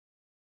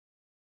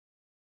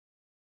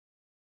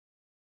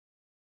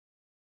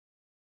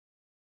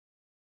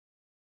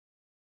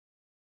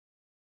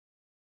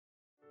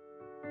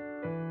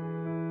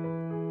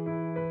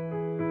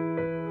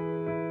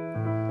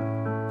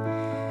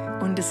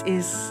es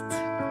ist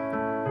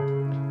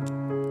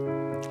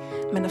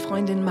meiner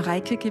Freundin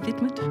Mareike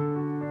gewidmet,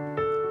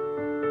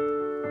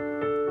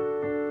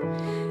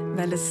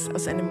 weil es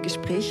aus einem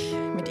Gespräch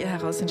mit ihr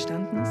heraus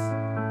entstanden ist.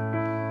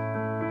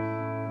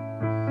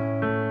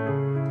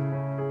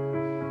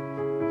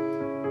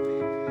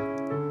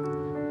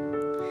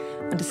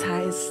 Und es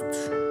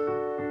heißt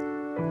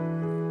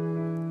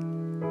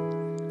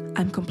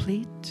I'm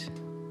complete.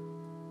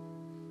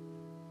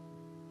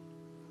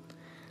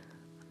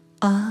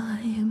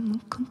 I'm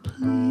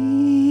complete.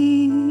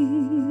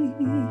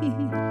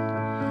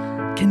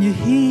 Can you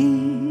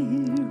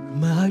hear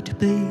my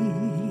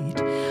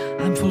heartbeat?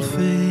 I'm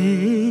fulfilled,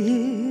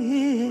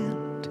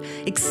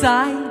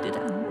 excited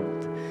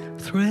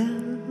and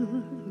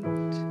thrilled.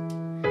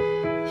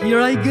 Here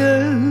I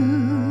go,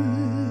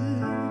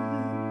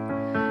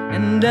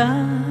 and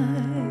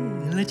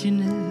I let you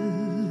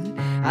know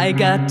I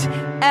got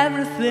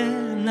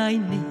everything I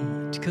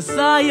need, 'cause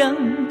I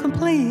am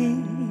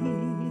complete.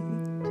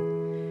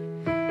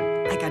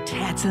 I got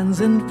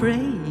atoms and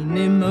brain,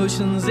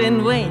 emotions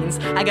in veins.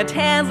 I got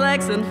hands,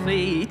 legs and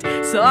feet,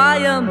 so I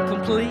am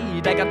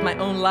complete. I got my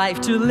own life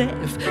to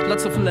live,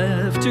 lots of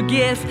love to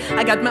give.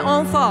 I got my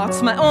own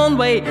thoughts, my own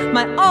way,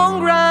 my own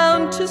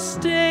ground to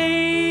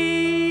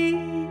stay.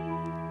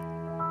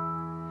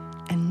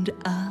 And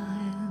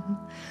I'm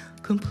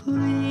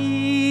complete.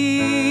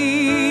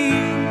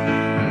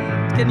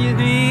 Can you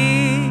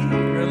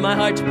hear my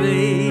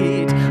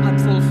heartbeat? I'm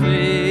fulfilled,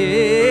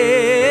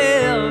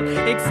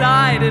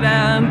 excited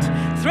and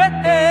thrilled.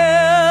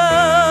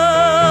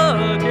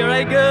 Here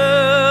I go,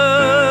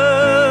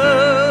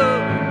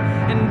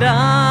 and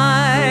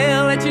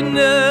I'll let you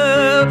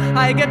know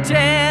I got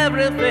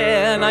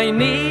everything I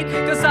need,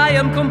 'cause I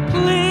am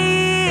complete.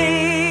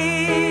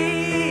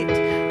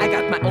 I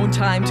got my own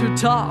time to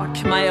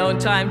talk, my own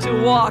time to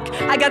walk.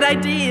 I got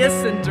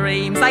ideas and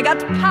dreams, I got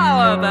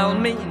power by all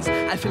means.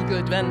 I feel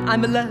good when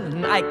I'm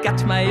alone, I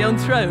got my own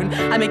throne.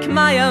 I make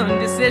my own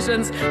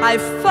decisions, I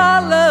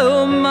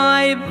follow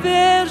my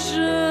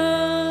visions.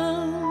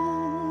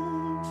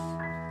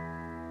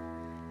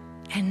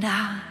 And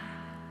I'm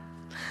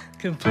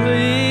complete.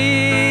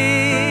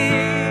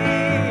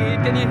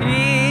 Can you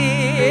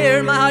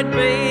hear my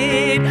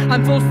heartbeat?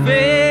 I'm fulfilled,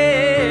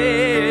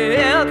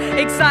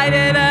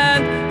 excited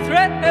and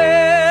thrilled.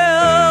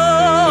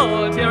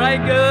 Here I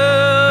go,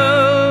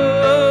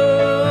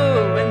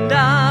 and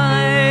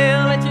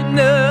I'll let you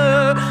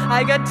know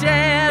I got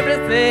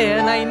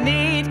everything I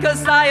need,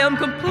 'cause I am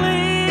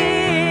complete.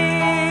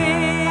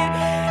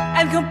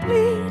 And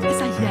complete as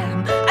I am,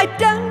 I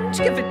don't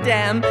give a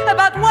damn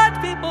about what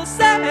people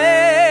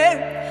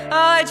say.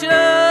 I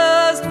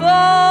just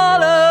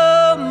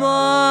follow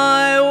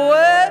my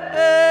way,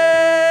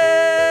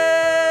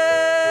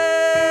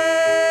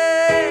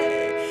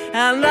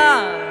 and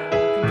I'm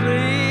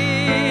complete.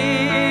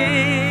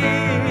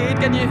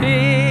 Can you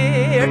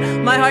hear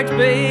my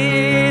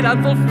heartbeat? I'm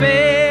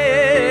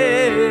fulfilled,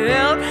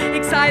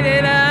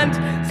 excited and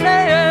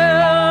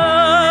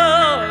thrilled.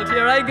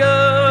 Here I go,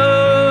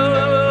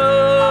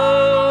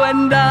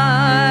 and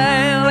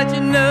I'll let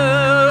you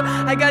know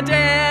I got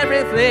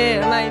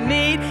everything I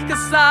need,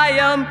 'cause I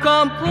am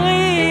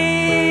complete.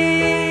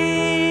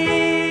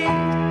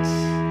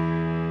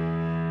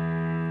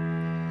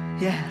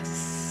 Yes,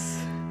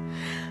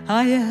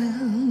 I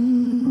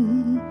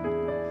am.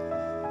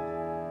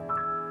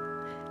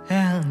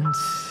 And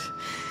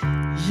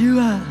you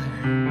are.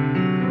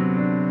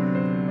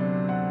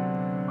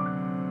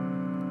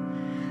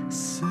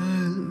 So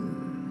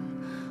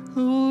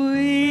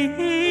we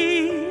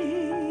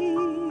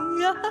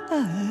are.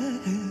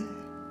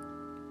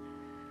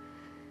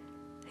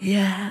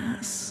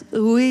 Yes,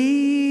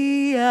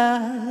 we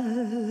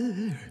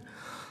are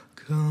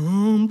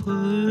complete.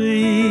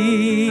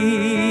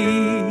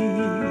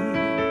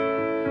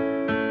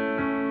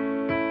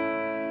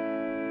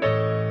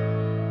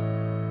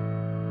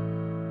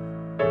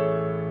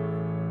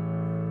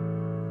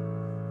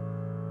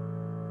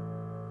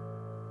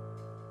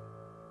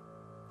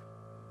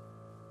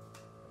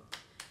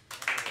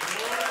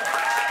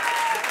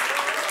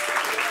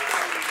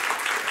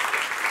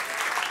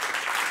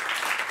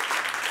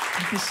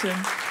 Dankeschön.